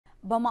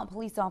Beaumont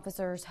police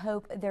officers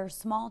hope their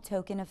small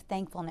token of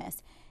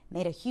thankfulness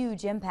made a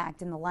huge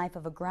impact in the life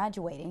of a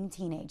graduating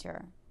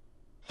teenager.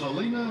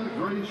 Celina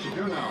Grace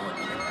Gernale,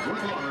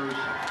 with honors,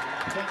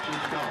 Texas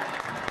Scholar.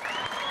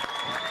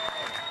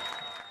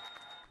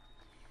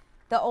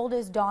 The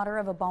oldest daughter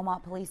of a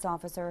Beaumont police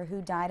officer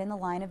who died in the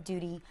line of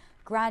duty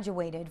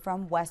graduated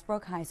from West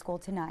Brook High School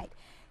tonight.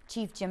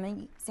 Chief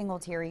Jimmy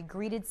Singletary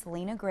greeted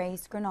Celina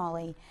Grace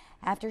Gernale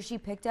after she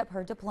picked up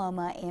her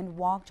diploma and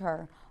walked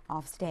her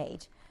off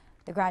stage.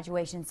 The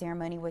graduation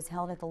ceremony was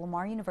held at the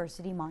Lamar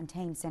University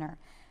Montage Center.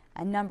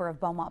 A number of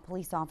Beaumont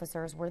police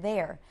officers were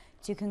there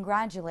to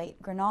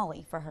congratulate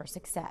Gernale for her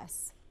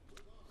success.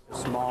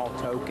 Small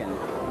token,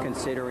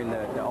 considering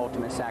the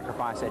ultimate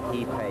sacrifice that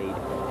he paid,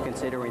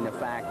 considering the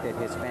fact that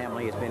his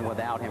family has been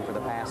without him for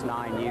the past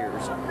 9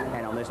 years,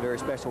 and on this very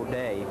special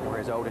day where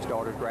his oldest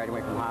daughter is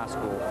graduating from high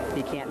school,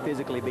 he can't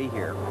physically be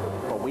here,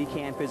 but we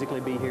can physically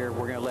be here.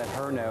 We're going to let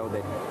her know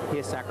that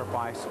his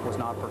sacrifice was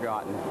not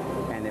forgotten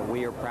and that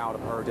we are proud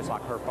of her just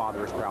like her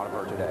father is proud of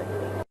her today.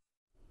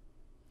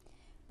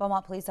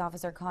 Beaumont police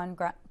officer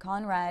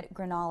Conrad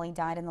Gernale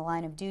died in the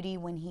line of duty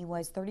when he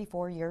was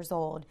 34 years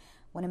old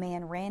when a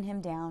man ran him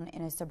down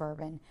in a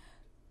Suburban.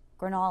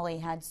 Gernale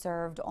had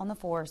served on the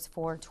force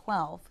for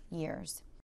 12 years.